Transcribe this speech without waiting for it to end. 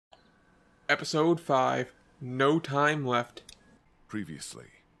Episode 5. No time left. Previously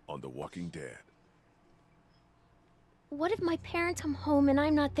on The Walking Dead. What if my parents come home and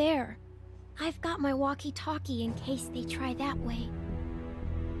I'm not there? I've got my walkie-talkie in case they try that way.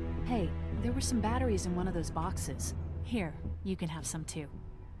 Hey, there were some batteries in one of those boxes. Here, you can have some too.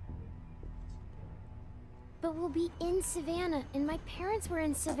 But we'll be in Savannah, and my parents were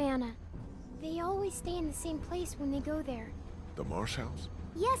in Savannah. They always stay in the same place when they go there. The Marsh House?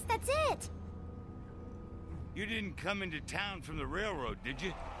 Yes, that's it! You didn't come into town from the railroad, did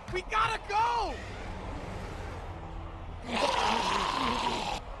you? We gotta go!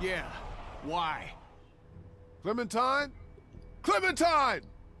 Yeah, why? Clementine? Clementine!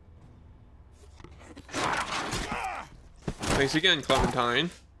 Thanks again, Clementine.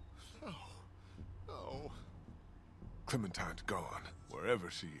 Oh. Clementine's gone.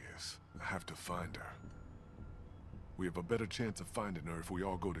 Wherever she is, I have to find her. We have a better chance of finding her if we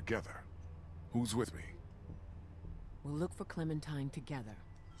all go together. Who's with me? We'll look for Clementine together.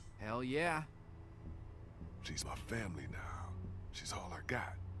 Hell yeah. She's my family now. She's all I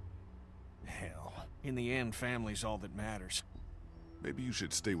got. Hell, in the end, family's all that matters. Maybe you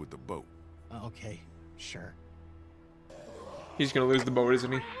should stay with the boat. Okay, sure. He's gonna lose the boat,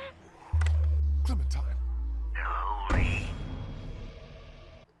 isn't he? Clementine. Holy.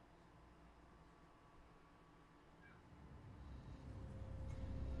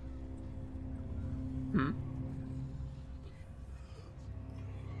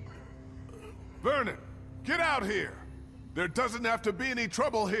 Vernon, get out here! There doesn't have to be any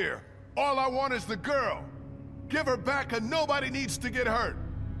trouble here. All I want is the girl. Give her back and nobody needs to get hurt.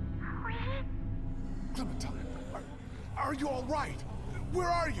 Clementine, are you all right? Where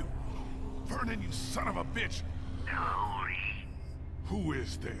are you? Vernon, you son of a bitch! Holy. Who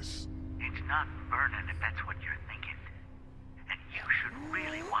is this? It's not Vernon if that's what you're thinking. And you should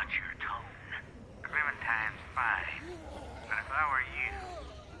really watch your tone. Clementine's fine. But if I were you,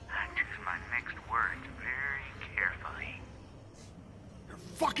 I'd choose my next words very carefully. You're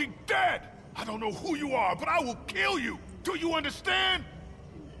fucking dead! I don't know who you are, but I will kill you! Do you understand?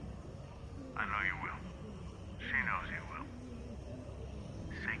 I know you will. She knows you will.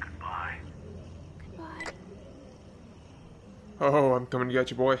 Say goodbye. Goodbye. Oh, I'm coming to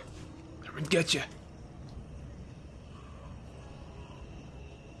get you, boy. Coming to get you.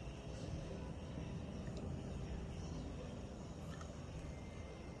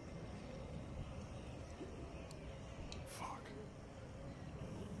 Fuck.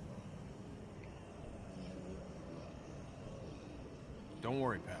 Don't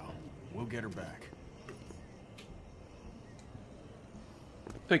worry, pal. We'll get her back.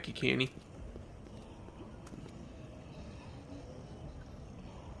 Thank you, Kenny.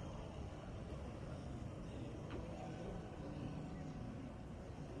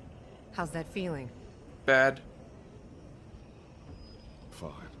 How's that feeling? Bad.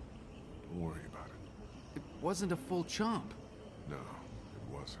 Fine. Don't worry about it. It wasn't a full chomp. No,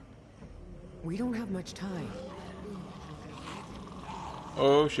 it wasn't. We don't have much time.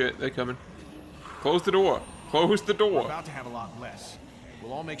 Oh shit, they're coming. Close the door. Close the We're door. about to have a lot less.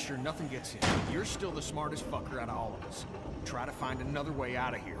 We'll all make sure nothing gets in. You're still the smartest fucker out of all of us. Try to find another way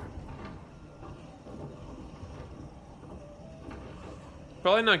out of here.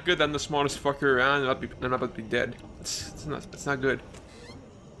 Probably not good that I'm the smartest fucker around and I'm about to be dead. It's not good.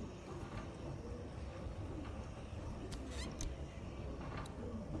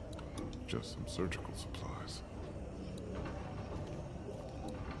 Just some surgical supplies.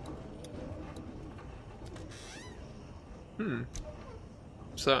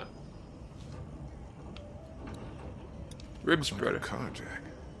 What's that? Rib Like a spreader. carjack.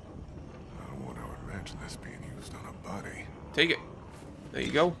 I don't want to imagine this being used on a body. Take it. There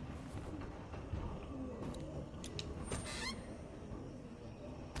you go.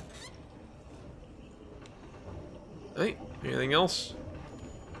 Hey, anything else?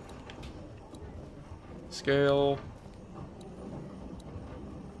 Scale.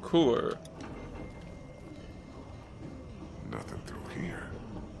 Cooler. Nothing through here.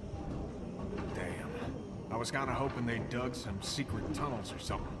 Damn. I was kinda hoping they dug some secret tunnels or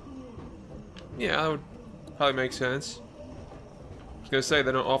something. Yeah, that would probably make sense. I was gonna say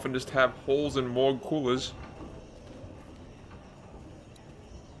they don't often just have holes in morgue coolers.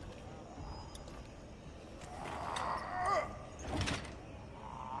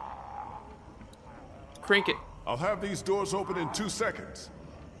 Crank it. I'll have these doors open in 2 seconds.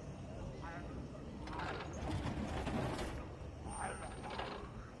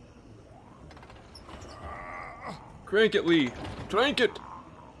 Crank it, Lee. Crank it.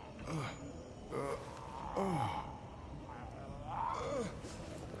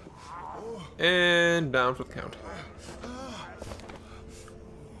 And down for the count.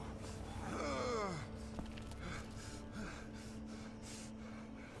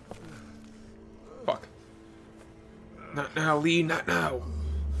 Fuck. Not now, Lee, not now.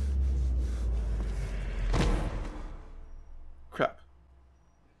 Crap.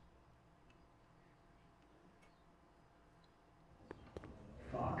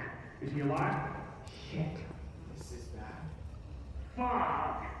 Fuck. Is he alive? Shit. This is bad.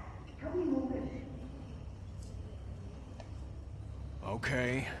 Fuck! Help me move it.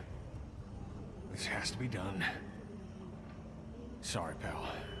 Okay. This has to be done. Sorry, pal.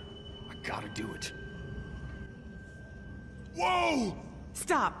 I gotta do it. Whoa!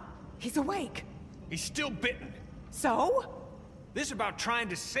 Stop! He's awake! He's still bitten. So? This is about trying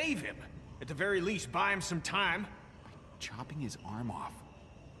to save him. At the very least, buy him some time. Chopping his arm off.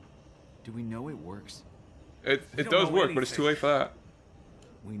 Do we know it works? It don't does know work, but it's too late for that.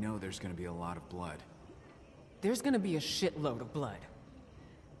 We know there's gonna be a lot of blood. There's gonna be a shitload of blood.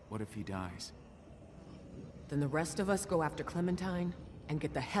 What if he dies? Then the rest of us go after Clementine and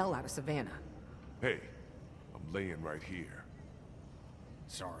get the hell out of Savannah. Hey, I'm laying right here.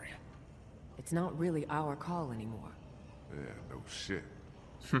 Sorry. It's not really our call anymore. Yeah, no shit.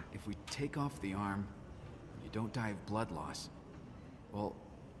 If we take off the arm, you don't die of blood loss. Well,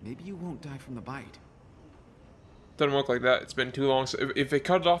 maybe you won't die from the bite. Doesn't work like that. It's been too long. So if they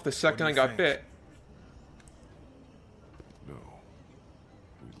cut it off the second I you got think? bit, No.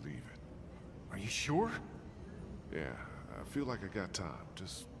 We leave it. Are you sure? Yeah, I feel like I got time.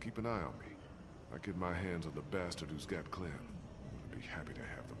 Just keep an eye on me. I get my hands on the bastard who's got Clem. I'd be happy to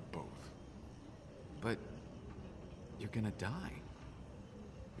have them both. But you're gonna die.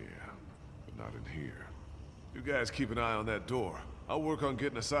 Yeah, but not in here. You guys keep an eye on that door. I'll work on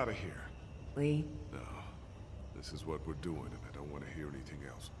getting us out of here. Lee? No. This is what we're doing, and I don't want to hear anything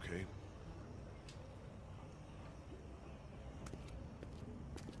else, okay?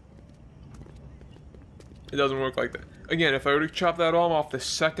 it doesn't work like that. Again, if I would have chopped that arm off the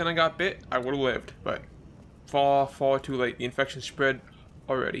second I got bit, I would have lived. But far, far too late. The infection spread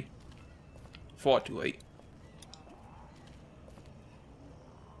already. Far too late.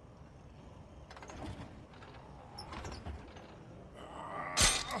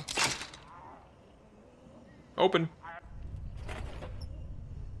 Open.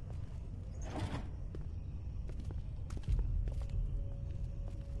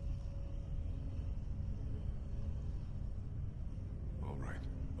 All right,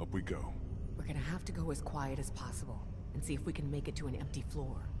 up we go. We're gonna have to go as quiet as possible and see if we can make it to an empty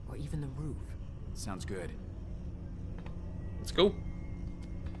floor or even the roof. Sounds good. Let's go.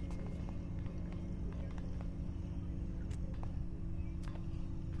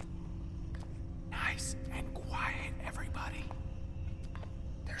 Nice and quiet, everybody.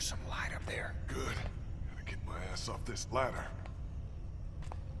 There's some light up there. Good. Gotta get my ass off this ladder.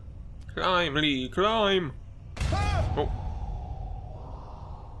 Climb, Lee, climb. Oh.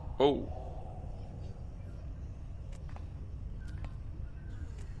 Oh.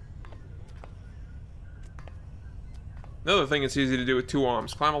 Another thing it's easy to do with two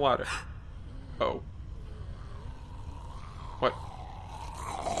arms. Climb a ladder. Oh. What?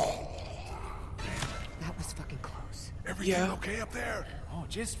 That was fucking close. Everything okay up there? Oh,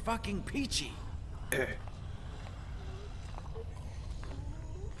 just fucking peachy. Eh.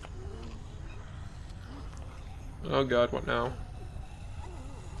 Oh god, what now?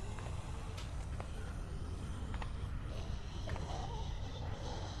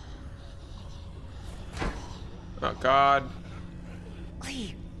 Oh god.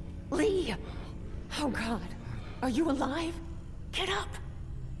 Lee! Lee! Oh god. Are you alive? Get up!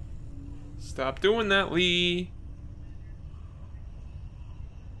 Stop doing that, Lee.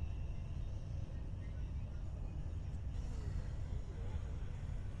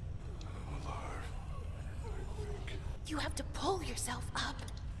 I'm alive. I think. You have to pull yourself up.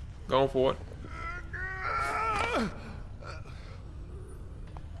 Going for it.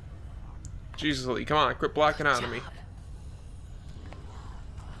 Jesus, Lee, come on, quit blacking out on me.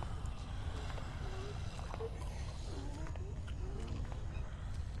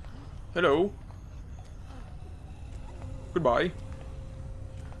 Hello. Goodbye.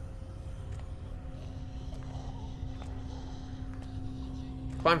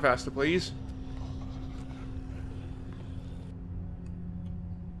 Climb faster, please.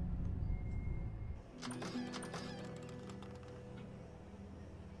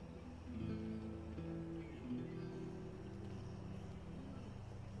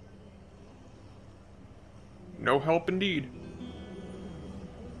 No help indeed.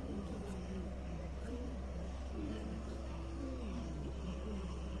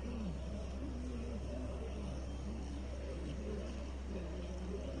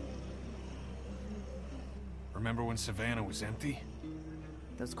 Remember when Savannah was empty?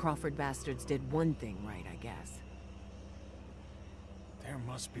 Those Crawford bastards did one thing right, I guess. There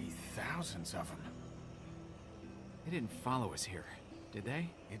must be thousands of them. They didn't follow us here, did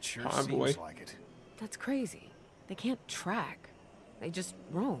they? It sure Oh, seems boy. like it. That's crazy. They can't track. They just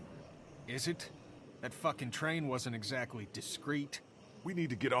roam. Is it? That fucking train wasn't exactly discreet. We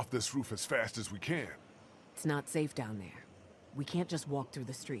need to get off this roof as fast as we can. It's not safe down there. We can't just walk through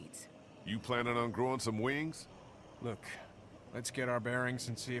the streets. You planning on growing some wings? Look, let's get our bearings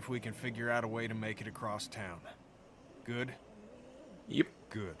and see if we can figure out a way to make it across town. Good? Yep.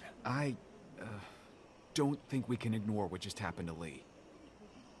 Good. I don't think we can ignore what just happened to Lee.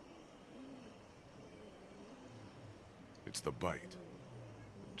 It's the bite.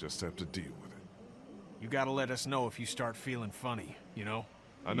 Just have to deal with it. You gotta let us know if you start feeling funny, you know?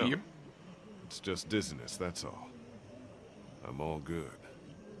 I know. Yep. It's just dizziness, that's all. I'm all good.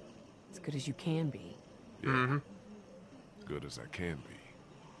 As good as you can be. Yeah. Good as I can be.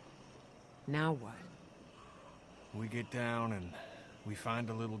 Now what? We get down and we find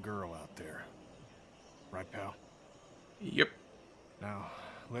a little girl out there. Right, pal? Yep. Now,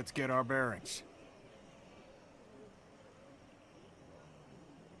 let's get our bearings.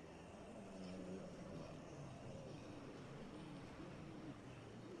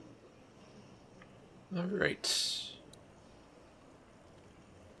 All right.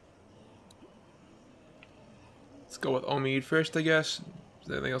 Let's go with Omid first, I guess. Is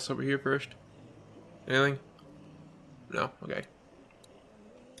there anything else over here first? Anything? No? Okay.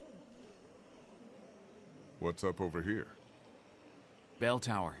 What's up over here? Bell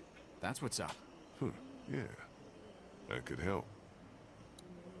Tower. That's what's up. Yeah. That could help.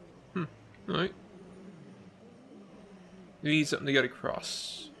 Alright. We need something to get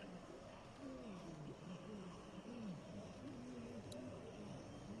across.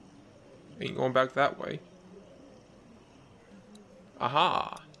 Ain't going back that way.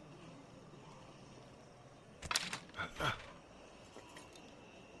 Aha!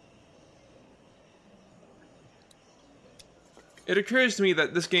 It occurs to me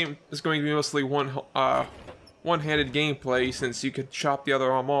that this game is going to be mostly one-handed gameplay, since you could chop the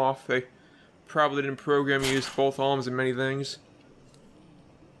other arm off. They probably didn't program you use both arms in many things.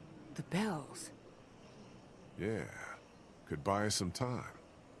 The bells. Yeah. Could buy us some time.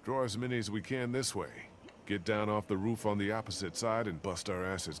 Draw as many as we can this way. Get down off the roof on the opposite side and bust our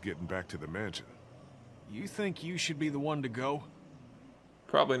asses getting back to the mansion. You think you should be the one to go?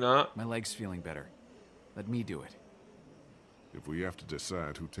 Probably not. My leg's feeling better. Let me do it. If we have to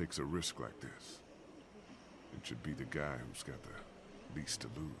decide who takes a risk like this, it should be the guy who's got the least to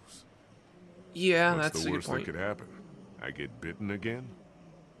lose. Yeah, What's that's the a good worst that point. could happen? I get bitten again?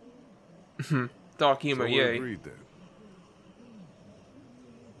 Doc So Emo, we're yay. agreed then.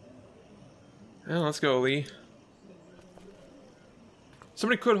 Well, let's go, Lee.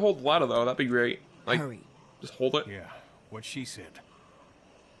 Somebody could hold the ladder, though. That'd be great. Like, Hurry. just hold it. Yeah, what she said.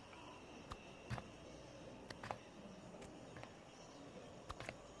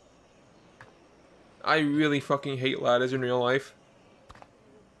 I really fucking hate ladders in real life.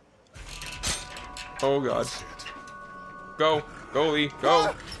 Oh god. Go. Go, Lee.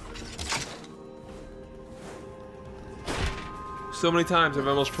 Go. So many times I've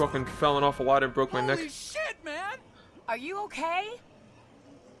almost fucking fallen off a ladder and broke my neck. Holy shit, man! Are you okay?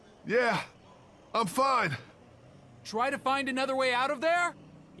 Yeah, I'm fine. Try to find another way out of there?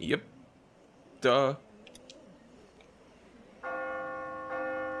 Yep. Duh.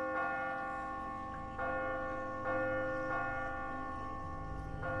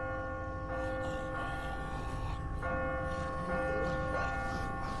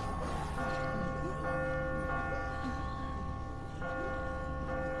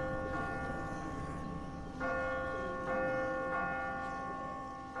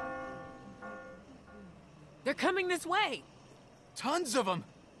 They're coming this way. Tons of them.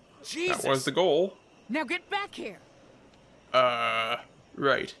 Jesus. That was the goal. Now get back here.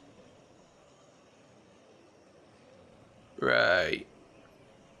 Right. Right.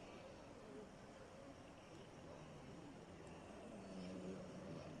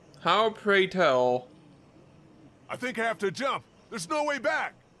 How, pray tell? I think I have to jump. There's no way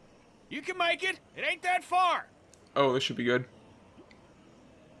back. You can make it. It ain't that far. Oh, this should be good.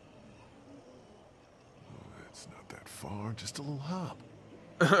 It's not that far, just a little hop.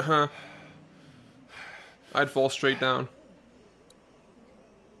 I'd fall straight down.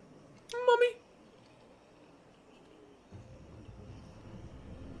 Mommy.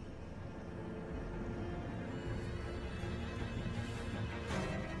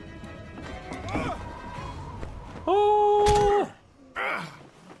 Oh!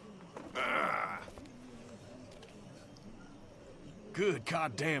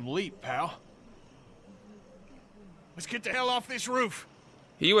 goddamn leap, pal. Let's get the hell off this roof.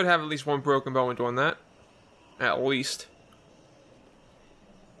 He would have at least one broken bone doing that. At least.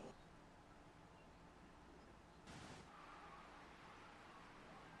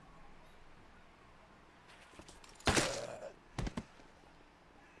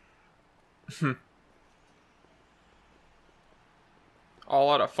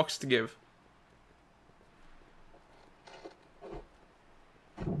 All out of fucks to give.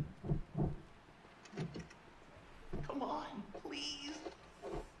 Come on, please.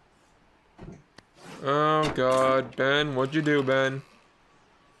 Oh god, Ben, what'd you do, Ben?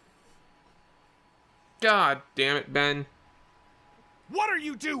 God damn it, Ben. What are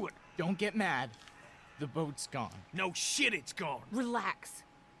you doing? Don't get mad. The boat's gone. No shit, it's gone. Relax.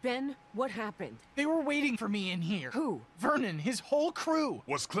 Ben, what happened? They were waiting for me in here. Who? Vernon, his whole crew.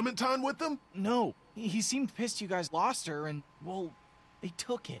 Was Clementine with them? No, he seemed pissed you guys lost her and, well, they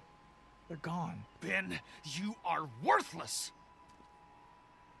took it. They're gone. Ben, you are worthless.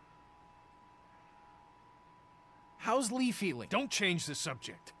 How's Lee feeling? Don't change the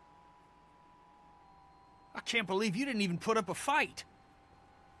subject. I can't believe you didn't even put up a fight.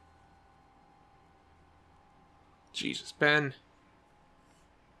 Jesus, Ben.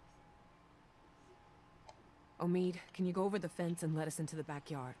 Omid, can you go over the fence and let us into the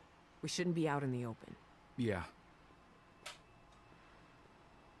backyard? We shouldn't be out in the open. Yeah.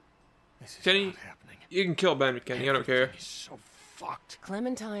 This is Kenny, not happening. you can kill Ben, Kenny. I don't care. Everything is so fucked.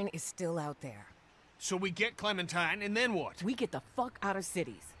 Clementine is still out there. So we get Clementine, and then what? We get the fuck out of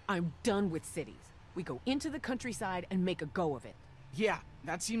cities. I'm done with cities. We go into the countryside and make a go of it. Yeah,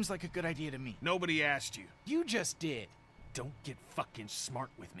 that seems like a good idea to me. Nobody asked you. You just did. Don't get fucking smart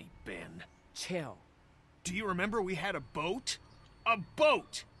with me, Ben. Chill. Do you remember we had a boat? A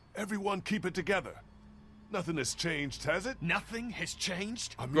boat! Everyone keep it together. Nothing has changed, has it? Nothing has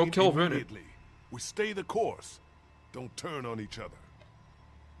changed? I mean, Go kill Vernon. immediately. We stay the course. Don't turn on each other.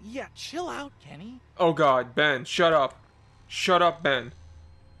 Yeah, chill out, Kenny. Oh god, Ben, shut up. Shut up, Ben.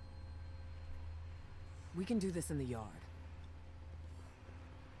 We can do this in the yard.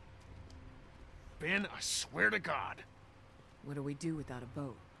 Ben, I swear to God. What do we do without a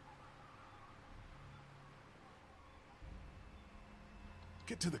boat?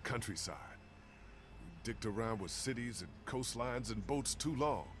 Get to the countryside. We dicked around with cities and coastlines and boats too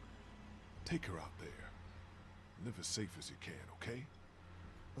long. Take her out there. Live as safe as you can, okay?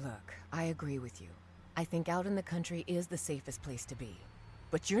 Look, I agree with you. I think out in the country is the safest place to be.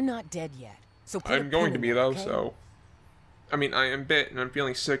 But you're not dead yet, so put I'm going to be though, so. I mean, I am bit and I'm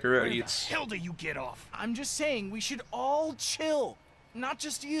feeling sick already. Where It's. the hell do you get off? I'm just saying, we should all chill. Not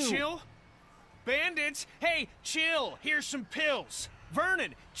just you. Chill? Bandits? Hey, chill. Here's some pills.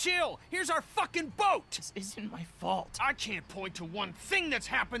 Vernon, chill. Here's our fucking boat. This isn't my fault. I can't point to one thing that's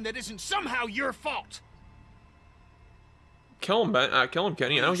happened that isn't somehow your fault. Kill him, Ben. Kill him,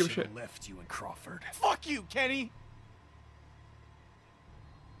 Kenny. I don't give a should've shit. left you in Crawford. Fuck you, Kenny!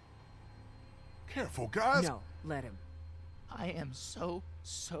 Careful, guys. No, let him. I am so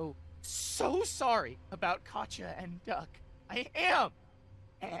sorry about Katjaa and Duck. I am!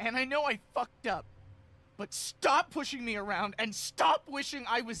 And I know I fucked up. But stop pushing me around and stop wishing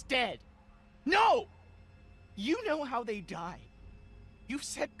I was dead. No! You know how they die. You've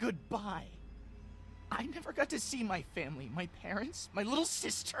said goodbye. I never got to see my family, my parents, my little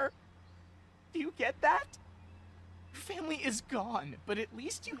sister. Do you get that? Your family is gone, but at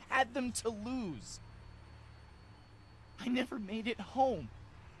least you had them to lose. I never made it home.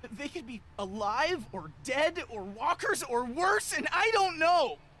 They could be alive or dead or walkers or worse, and I don't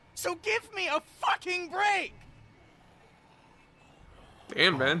know. So give me a fucking break!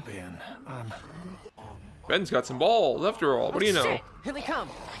 Damn, Ben. Ben, Ben's got some balls after all. What do you know? Shit, here they come.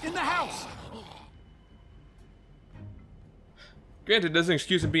 in the house! Granted, doesn't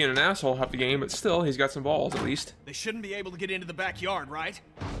excuse him being an asshole half the game, but still, he's got some balls at least. They shouldn't be able to get into the backyard, right?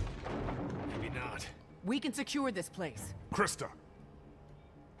 Maybe not. We can secure this place. Krista.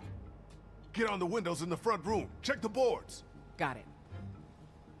 Get on the windows in the front room. Check the boards. Got it.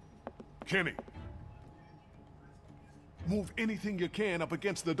 Kenny. Move anything you can up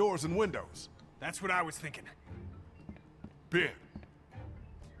against the doors and windows. That's what I was thinking. Ben.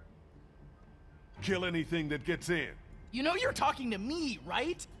 Kill anything that gets in. You know you're talking to me,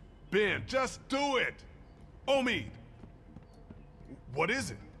 right? Ben, just do it! Omid! What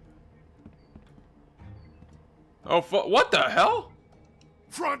is it? Oh, what the hell?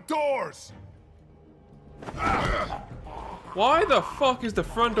 Front doors! Why the fuck is the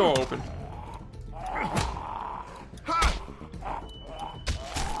front door open?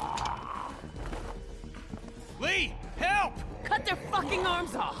 Lee, help! Cut their fucking fucking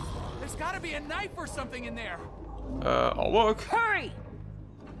arms off! There's gotta be a knife or something in there. I'll look. Hurry!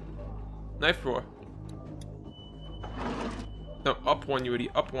 Knife drawer. No, up one, you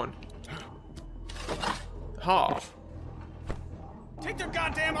idiot. Up one. Ha! Take their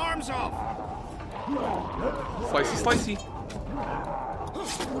goddamn arms off! Slicey, slicey.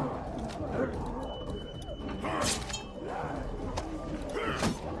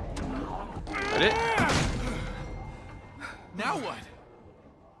 That it? Now what?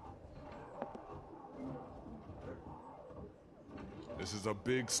 This is a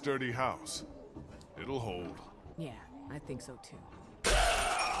big, sturdy house. It'll hold. Yeah, I think so too.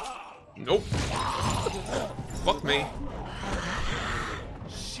 Nope. Fuck me.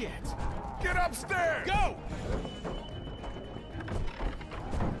 Shit. Get upstairs! Go!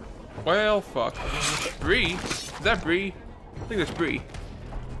 Well, fuck. Bree? Is that Bree? I think that's Bree.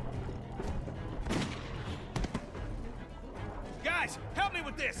 Guys, help me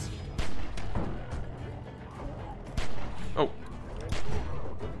with this! Oh.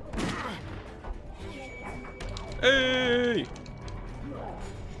 Hey!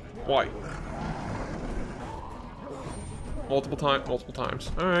 Why? Multiple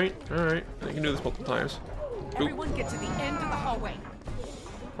times. Alright. I can do this multiple times. Oop. Everyone get to the end of the hallway.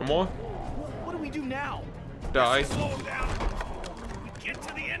 One more. What do we do now? Die. Slow him down. We get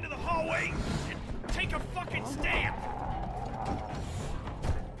to the end of the hallway and take a fucking stand.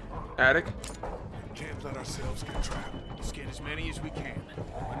 Attic. Can't let ourselves get trapped. Let's get as many as we can.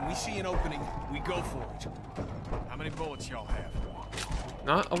 When we see an opening, we go for it. How many bullets y'all have?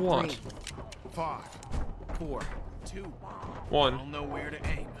 Not a lot. 5. 4. 2. 1. I'll know where to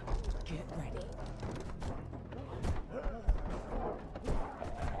aim. Get ready.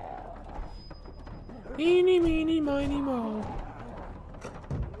 Eeny, meeny, miny, mo.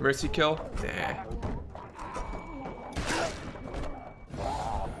 Mercy kill? Nah.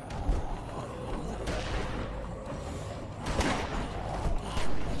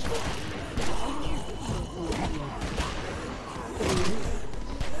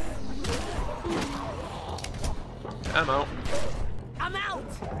 I'm out. I'm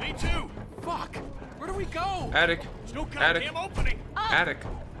out! Me too! Fuck! Where do we go? Attic. There's no Attic. goddamn opening! Attic.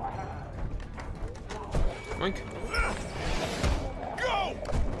 Oink. Go!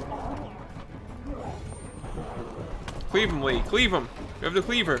 Cleave him, Lee. Cleave him. You have the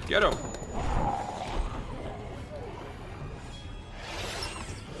cleaver. Get him.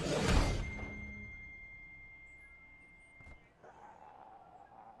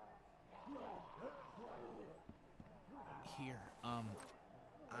 Here, I'm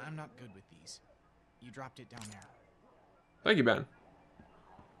not good with these. You dropped it down there. Thank you, Ben.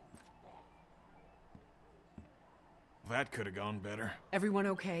 That could have gone better. Everyone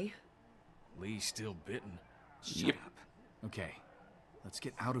okay? Lee's still bitten. Shut up. Okay, let's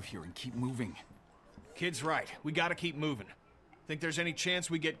get out of here and keep moving. Kid's right. We gotta keep moving. Think there's any chance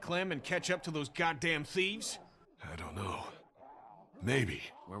we get Clem and catch up to those goddamn thieves? I don't know. Maybe.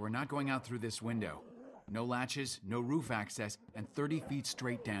 Where we're not going out through this window. No latches, no roof access, and 30 feet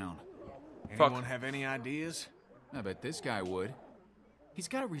straight down. Anyone have any ideas? I bet this guy would. He's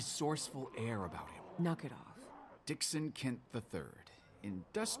got a resourceful air about him. Knock it off. Dixon Kent III.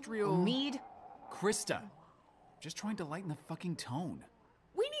 Industrial... Mead? Krista. Just trying to lighten the fucking tone.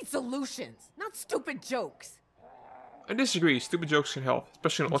 We need solutions, not stupid jokes. I disagree. Stupid jokes can help,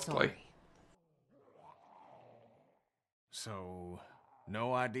 especially in Let's Play. So,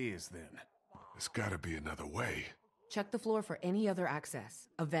 no ideas then? There's gotta be another way. Check the floor for any other access.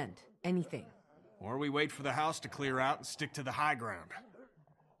 A vent. Anything. Or we wait for the house to clear out and stick to the high ground.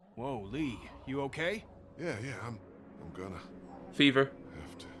 Whoa, Lee, you okay? Yeah, I'm gonna Fever.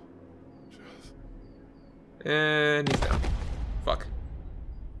 have to just... And he's down. Fuck.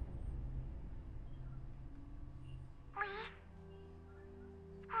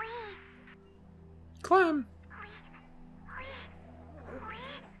 Clem.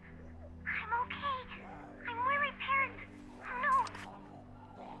 I'm okay. I'm where my parents...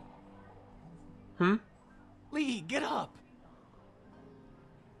 No. Hmm? Lee, get up!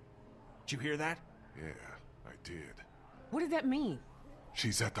 Did you hear that? Yeah, I did. What did that mean?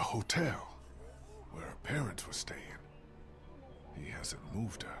 She's at the hotel, where her parents were staying. He hasn't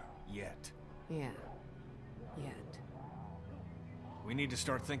moved her. Yet. Yeah. Yet. We need to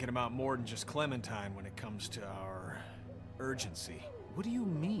start thinking about more than just Clementine when it comes to our urgency. What do you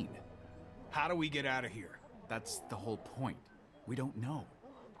mean? How do we get out of here? That's the whole point. We don't know.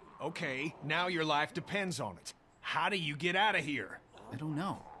 Okay, now your life depends on it. How do you get out of here? I don't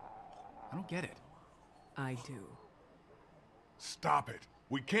know. I don't get it. I do. Stop it.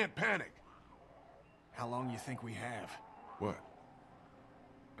 We can't panic. How long you think we have? What?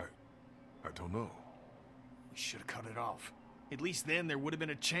 I don't know. We should have cut it off. At least then there would have been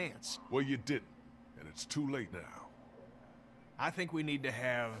a chance. Well, you didn't, and it's too late now. I think we need to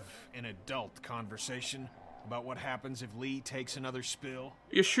have an adult conversation about what happens if Lee takes another spill.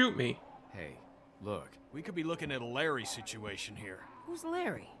 You shoot me. Hey, look. We could be looking at a Larry situation here. Who's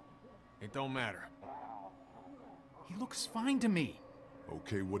Larry? It don't matter. He looks fine to me.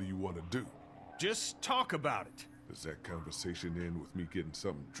 Okay, what do you want to do? Just talk about it. Does that conversation end with me getting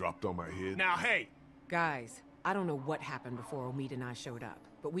something dropped on my head? Now, hey! Guys, I don't know what happened before Omid and I showed up,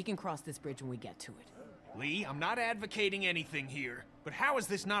 but we can cross this bridge when we get to it. Lee, I'm not advocating anything here, but how is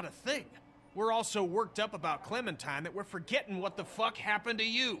this not a thing? We're all so worked up about Clementine that we're forgetting what the fuck happened to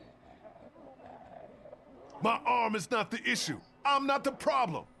you. My arm is not the issue. I'm not the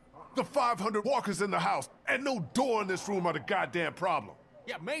problem. The 500 walkers in the house and no door in this room are the goddamn problem.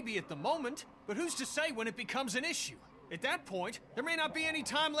 Yeah, maybe at the moment, but who's to say when it becomes an issue? At that point, there may not be any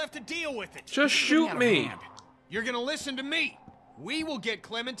time left to deal with it. Just shoot me. You're gonna listen to me. We will get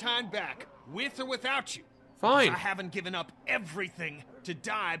Clementine back, with or without you. Fine. I haven't given up everything to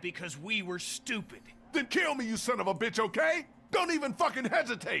die because we were stupid. Then kill me, you son of a bitch, okay? Don't even fucking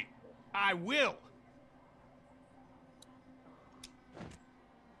hesitate. I will.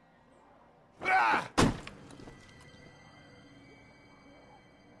 Ah!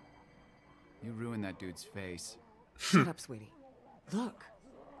 You ruined that dude's face. Shut up, sweetie. Look.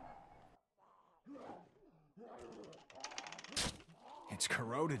 It's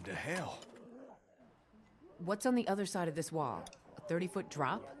corroded to hell. What's on the other side of this wall? A 30-foot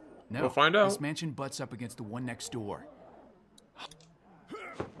drop? No, We'll find out. This mansion butts up against the one next door.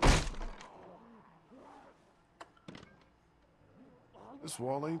 This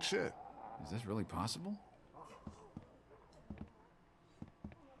wall ain't shit. Is this really possible?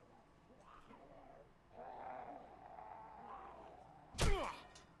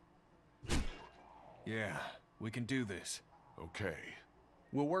 Yeah, we can do this. Okay.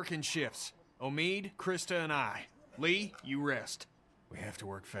 We'll work in shifts. Omid, Krista, and I. Lee, you rest. We have to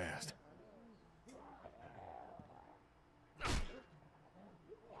work fast.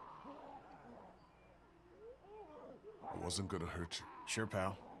 I wasn't gonna hurt you. Sure,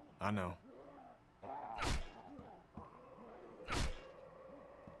 pal. I know.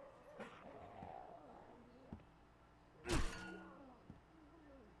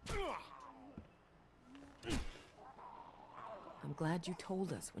 I'm glad you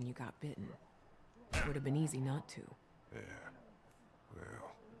told us when you got bitten. It would have been easy not to. Yeah.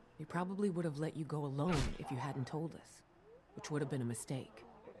 Well, We probably would have let you go alone if you hadn't told us, which would have been a mistake.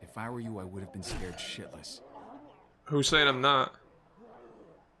 If I were you, I would have been scared shitless. Who's saying I'm not?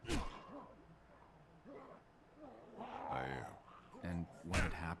 I am. And when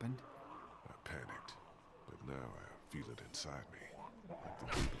it happened? I panicked. But now I feel it inside me. Like the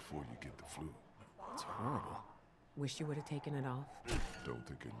day before you get the flu. It's horrible. Wish you would have taken it off. Don't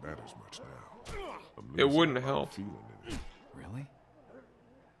think it matters much now. I'm It losing wouldn't my help. feeling in it. Really?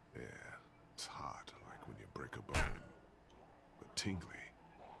 Yeah, it's hot, like when you break a bone. But tingly,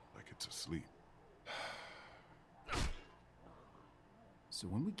 like it's asleep. So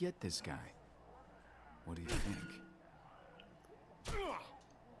when we get this guy, what do you think?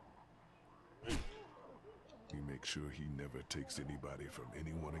 We make sure he never takes anybody from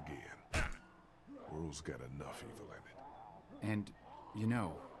anyone again. World's got enough evil in it. And, you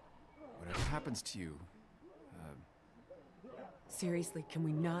know, whatever happens to you, Seriously, can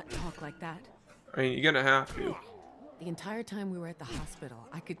we not talk like that? I mean, you're gonna have to. The entire time we were at the hospital,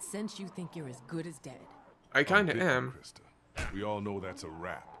 I could sense you think you're as good as dead. I kinda Bitten, am. Krista. We all know that's a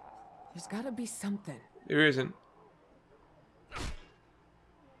wrap. There's gotta be something. There isn't.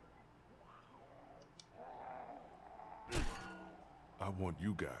 I want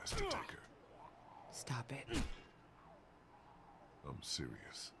you guys to take her. Stop it. I'm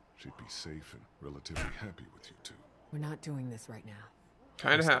serious. She'd be safe and relatively happy with you two. We're not doing this right now.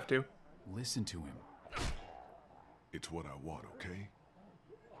 Kinda have to. listen to him. It's what I want, okay?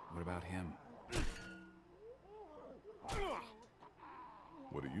 What about him?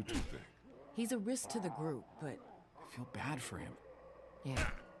 What do you two think? He's a risk to the group, but I feel bad for him. yeah,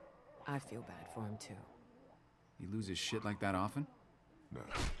 I feel bad for him too. He loses shit like that often? Nah,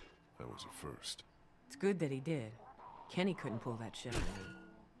 that was a first. It's good that he did. Kenny couldn't pull that shit on me.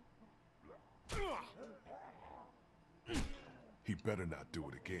 He better not do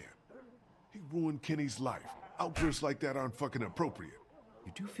it again. He ruined Kenny's life. Outbursts like that aren't fucking appropriate.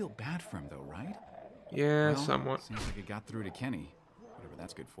 You do feel bad for him, though, right? Yeah, Well, somewhat. Seems like it got through to Kenny. Whatever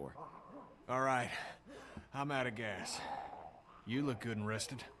that's good for. All right. I'm out of gas. You look good and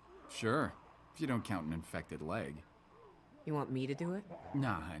rested. Sure, if you don't count an infected leg. You want me to do it?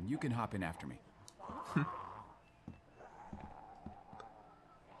 Nah, hun, you can hop in after me.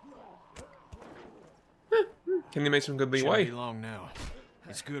 Can you make some good Shouldn't leeway? be long now.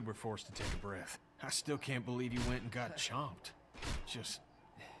 It's good we're forced to take a breath. I still can't believe you went and got chomped. Just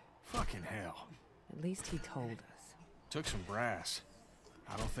fucking hell. At least he told us. Took some brass.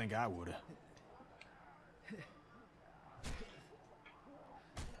 I don't think I would've.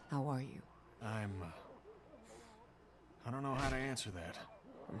 How are you? I don't know how to answer that.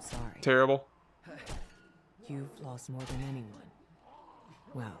 I'm sorry. Terrible. You've lost more than anyone.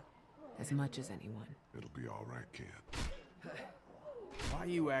 Well, as much as anyone. It'll be all right, kid. Why are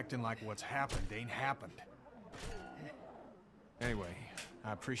you acting like what's happened ain't happened? Anyway,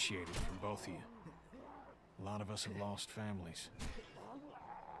 I appreciate it from both of you. A lot of us have lost families.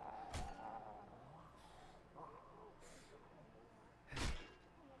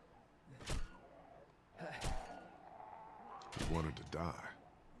 He wanted to die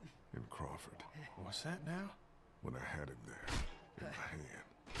in Crawford. What's that now? When I had him there, in my hand.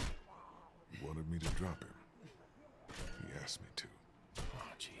 He wanted me to drop him. He asked me to.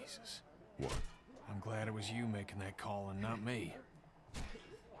 Oh, Jesus. What? I'm glad it was you making that call and not me.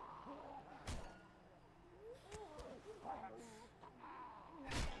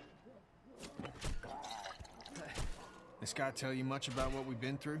 This guy tell you much about what we've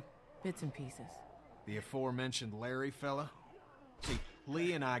been through? Bits and pieces. The aforementioned Larry fella? See,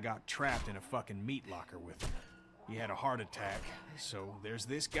 Lee and I got trapped in a fucking meat locker with him. He had a heart attack, so there's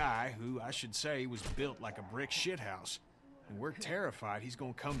this guy who, I should say, was built like a brick shithouse. And we're terrified he's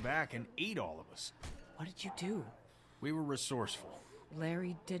gonna come back and eat all of us. What did you do? We were resourceful.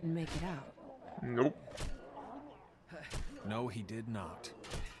 Larry didn't make it out. Nope. No, he did not.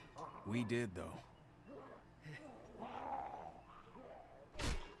 We did, though.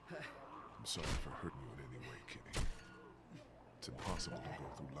 I'm sorry for hurting you in any way, Kenny. It's impossible to go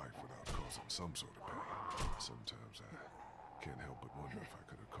through life without causing some sort of pain. Sometimes I can't help but wonder if I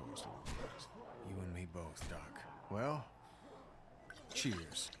could have caused a little less. You and me both, Doc. Well,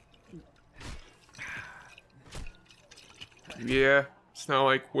 cheers. Yeah, it's not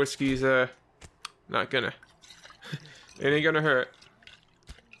like whiskey's not gonna. It ain't gonna hurt.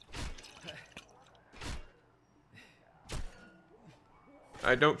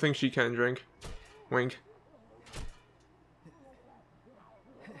 I don't think she can drink. Wink.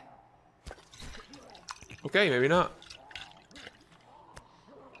 Okay, maybe not.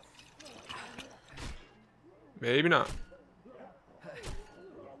 Maybe not.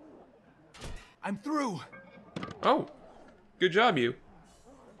 I'm through! Oh, good job, you.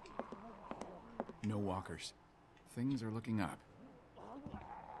 No walkers. Things are looking up.